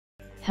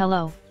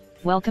Hello,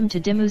 welcome to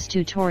Dimu's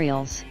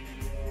tutorials.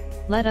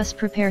 Let us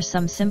prepare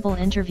some simple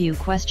interview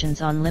questions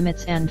on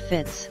limits and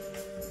fits.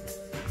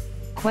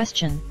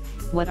 Question: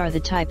 what are the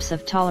types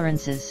of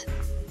tolerances?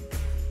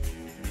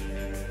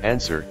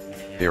 Answer: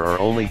 there are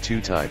only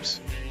two types.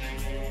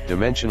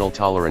 Dimensional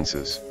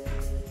tolerances,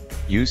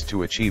 used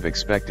to achieve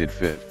expected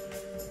fit,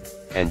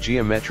 and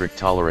geometric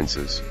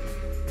tolerances,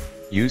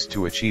 used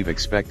to achieve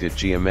expected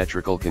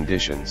geometrical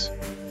conditions.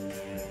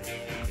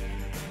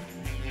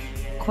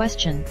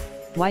 Question: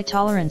 why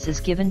tolerance is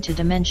given to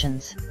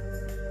dimensions?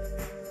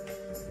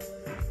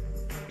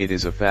 It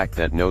is a fact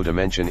that no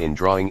dimension in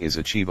drawing is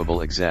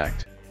achievable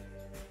exact.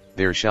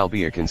 There shall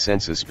be a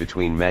consensus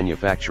between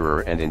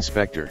manufacturer and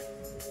inspector.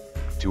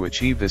 To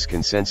achieve this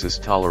consensus,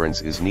 tolerance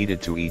is needed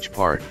to each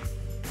part,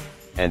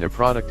 and a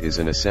product is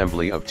an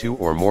assembly of two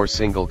or more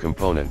single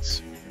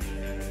components,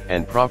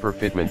 and proper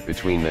fitment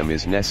between them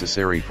is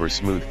necessary for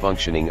smooth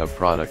functioning of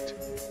product.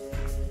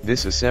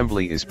 This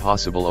assembly is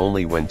possible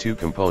only when two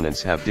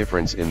components have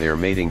difference in their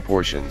mating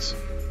portions.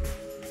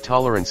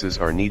 Tolerances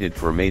are needed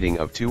for mating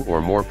of two or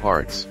more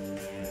parts.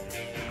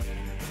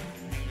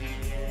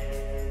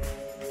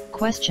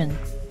 Question: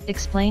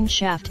 explain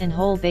shaft and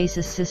hole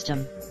basis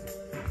system.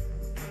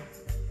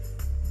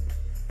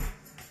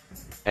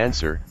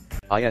 Answer: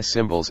 IS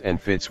symbols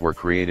and fits were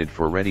created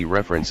for ready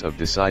reference of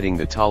deciding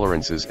the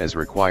tolerances as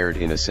required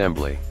in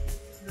assembly.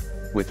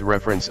 With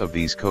reference of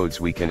these codes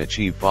we can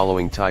achieve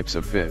following types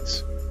of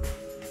fits: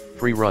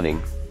 free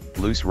running,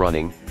 loose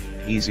running,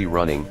 easy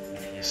running,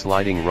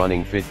 sliding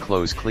running fit,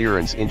 close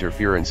clearance,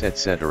 interference,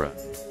 etc.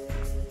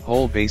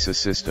 Hole basis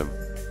system.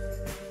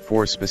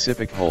 For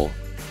specific hole,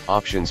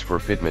 options for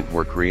fitment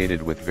were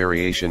created with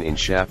variation in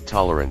shaft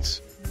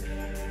tolerance.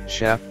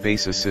 Shaft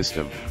basis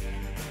system.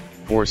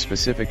 For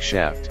specific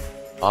shaft,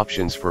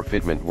 options for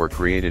fitment were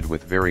created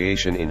with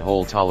variation in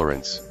hole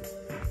tolerance.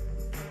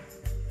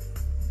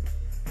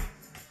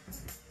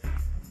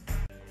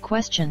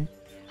 Question: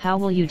 how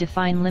will you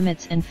define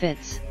limits and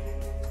fits?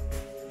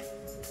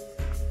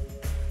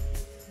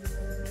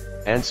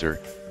 Answer: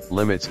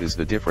 limits is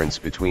the difference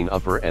between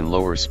upper and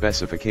lower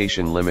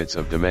specification limits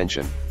of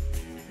dimension.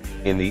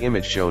 In the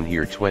image shown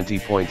here,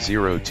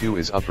 20.02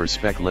 is upper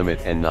spec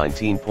limit and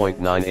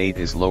 19.98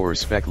 is lower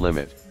spec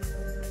limit.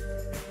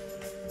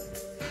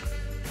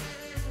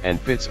 And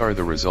fits are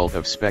the result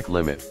of spec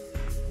limit.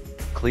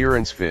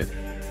 Clearance fit: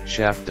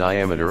 shaft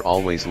diameter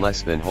always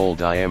less than hole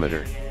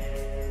diameter.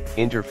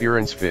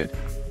 Interference fit: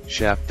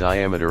 shaft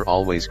diameter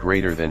always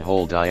greater than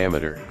hole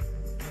diameter.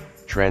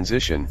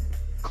 Transition: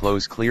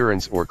 close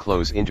clearance or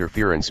close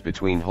interference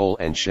between hole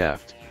and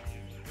shaft.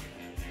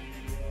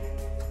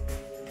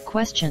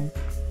 Question: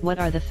 what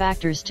are the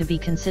factors to be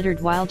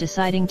considered while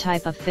deciding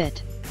type of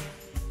fit?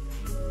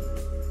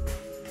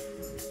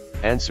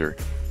 Answer: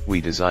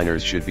 we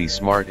designers should be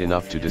smart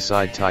enough to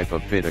decide type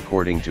of fit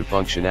according to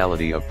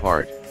functionality of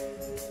part.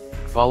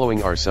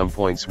 Following are some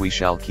points we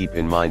shall keep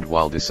in mind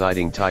while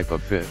deciding type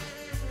of fit.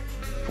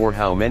 For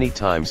how many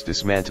times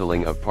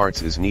dismantling of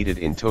parts is needed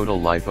in total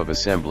life of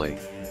assembly?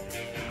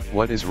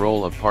 What is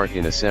role of part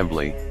in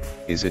assembly?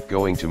 Is it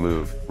going to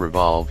move,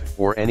 revolve,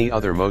 or any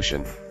other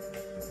motion?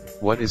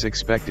 What is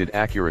expected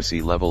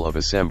accuracy level of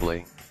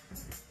assembly?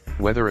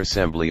 Whether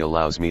assembly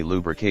allows me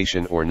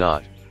lubrication or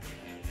not?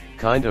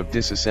 Kind of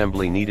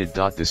disassembly needed.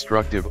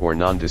 Destructive or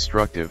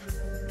non-destructive?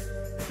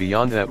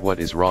 Beyond that, what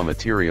is raw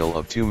material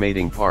of two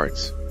mating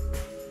parts?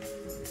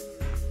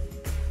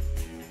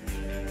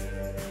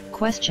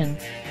 Question: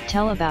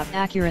 tell about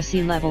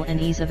accuracy level and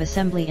ease of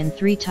assembly in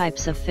three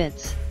types of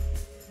fits.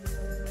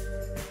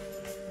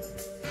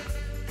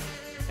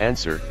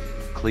 Answer: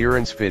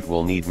 clearance fit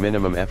will need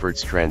minimum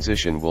efforts,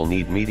 transition will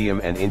need medium,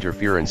 and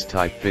interference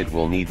type fit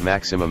will need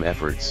maximum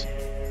efforts.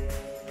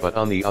 But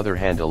on the other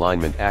hand,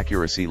 alignment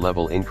accuracy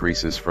level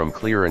increases from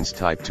clearance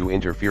type to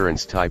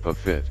interference type of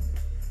fit.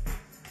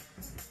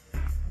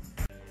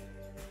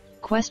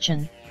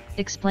 Question: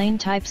 explain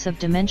types of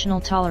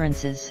dimensional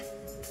tolerances.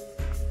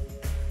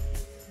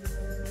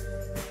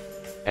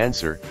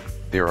 Answer: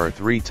 there are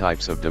three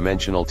types of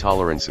dimensional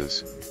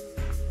tolerances.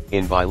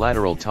 In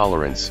bilateral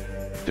tolerance,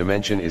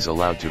 dimension is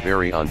allowed to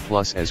vary on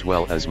plus as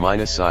well as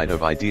minus side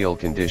of ideal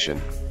condition.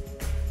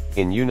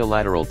 In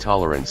unilateral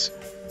tolerance,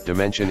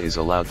 dimension is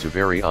allowed to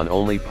vary on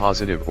only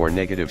positive or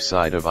negative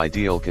side of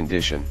ideal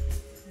condition.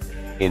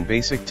 In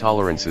basic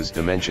tolerances,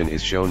 dimension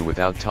is shown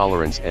without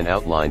tolerance and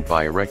outlined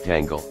by a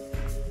rectangle.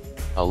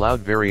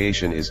 Allowed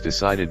variation is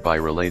decided by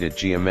related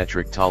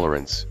geometric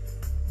tolerance.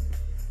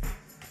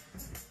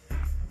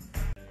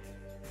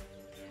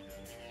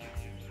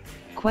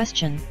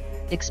 Question: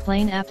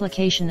 explain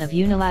application of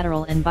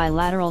unilateral and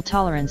bilateral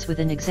tolerance with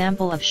an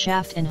example of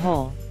shaft and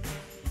hole.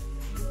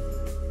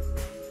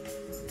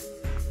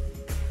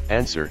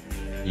 Answer: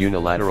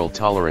 unilateral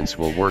tolerance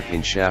will work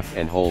in shaft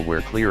and hole where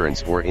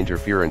clearance or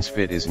interference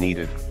fit is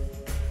needed.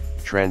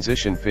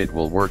 Transition fit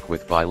will work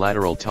with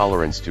bilateral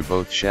tolerance to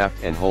both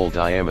shaft and hole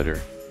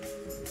diameter.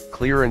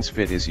 Clearance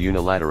fit is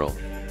unilateral.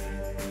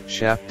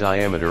 Shaft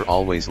diameter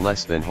always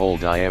less than hole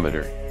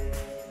diameter.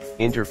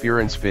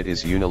 Interference fit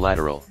is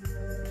unilateral.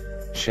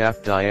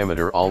 Shaft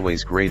diameter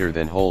always greater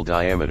than hole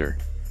diameter.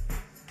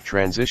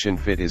 Transition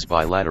fit is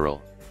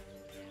bilateral.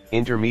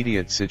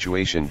 Intermediate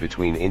situation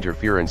between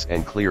interference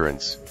and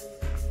clearance.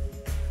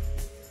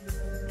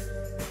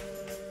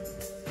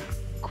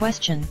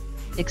 Question: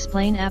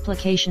 explain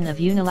application of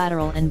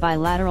unilateral and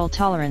bilateral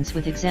tolerance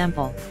with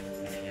example.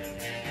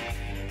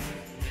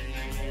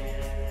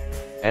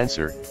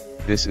 Answer: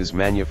 this is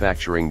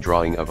manufacturing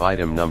drawing of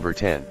item number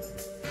 10.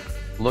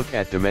 Look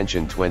at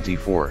dimension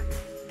 24.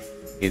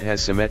 It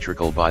has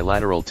symmetrical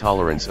bilateral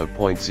tolerance of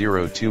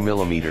 0.02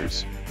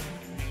 mm.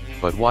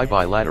 But why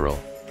bilateral?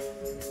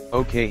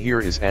 Okay, here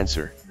is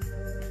answer.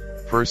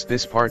 First,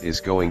 this part is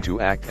going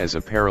to act as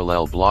a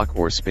parallel block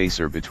or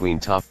spacer between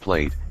top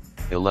plate,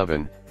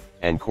 11,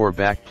 and core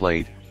back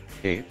plate,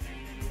 8.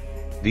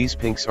 These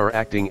pinks are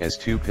acting as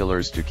two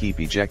pillars to keep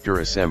ejector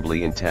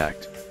assembly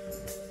intact.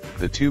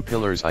 The two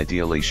pillars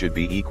ideally should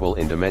be equal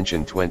in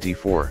dimension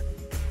 24,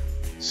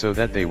 so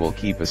that they will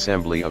keep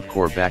assembly of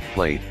core back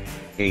plate,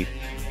 8,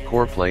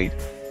 core plate,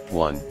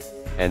 1,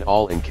 and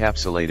all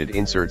encapsulated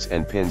inserts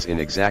and pins in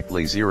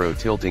exactly 0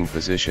 tilting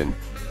position,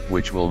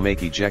 which will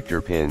make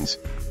ejector pins,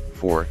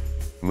 4,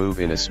 move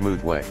in a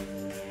smooth way.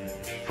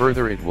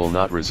 Further, it will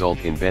not result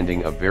in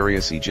bending of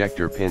various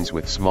ejector pins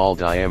with small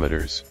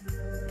diameters.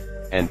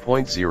 And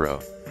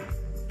 0.04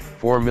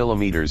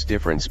 mm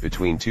difference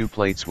between two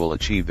plates will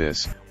achieve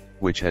this,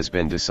 which has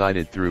been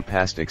decided through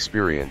past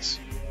experience.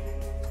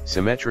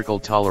 Symmetrical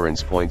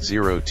tolerance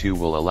 0.02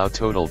 will allow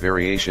total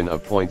variation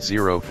of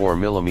 0.04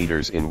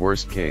 mm in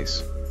worst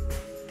case.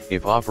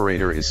 If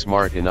operator is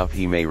smart enough,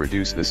 he may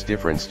reduce this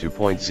difference to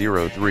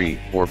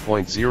 0.03 or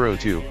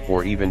 0.02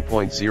 or even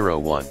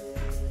 0.01.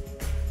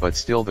 But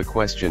still the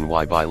question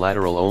why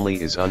bilateral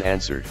only is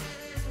unanswered.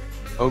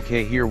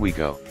 Okay, here we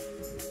go.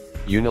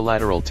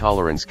 Unilateral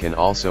tolerance can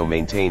also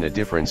maintain a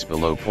difference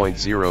below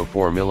 0.04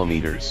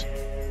 mm.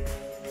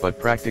 But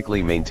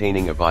practically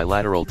maintaining a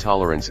bilateral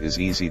tolerance is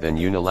easy than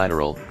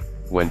unilateral,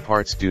 when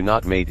parts do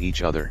not mate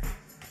each other.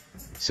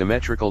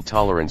 Symmetrical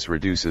tolerance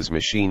reduces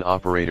machine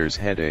operators'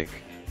 headache.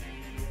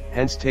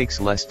 Hence takes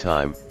less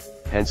time,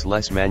 hence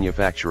less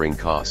manufacturing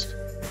cost.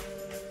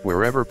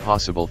 Wherever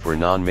possible for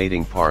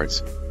non-mating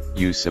parts,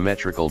 use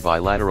symmetrical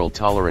bilateral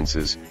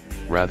tolerances,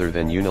 rather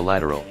than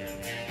unilateral.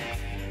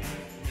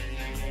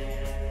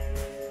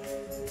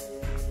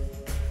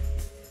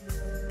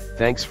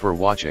 Thanks for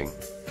watching.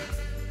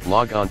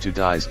 Log on to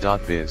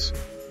dies.biz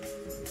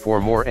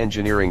for more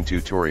engineering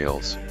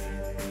tutorials.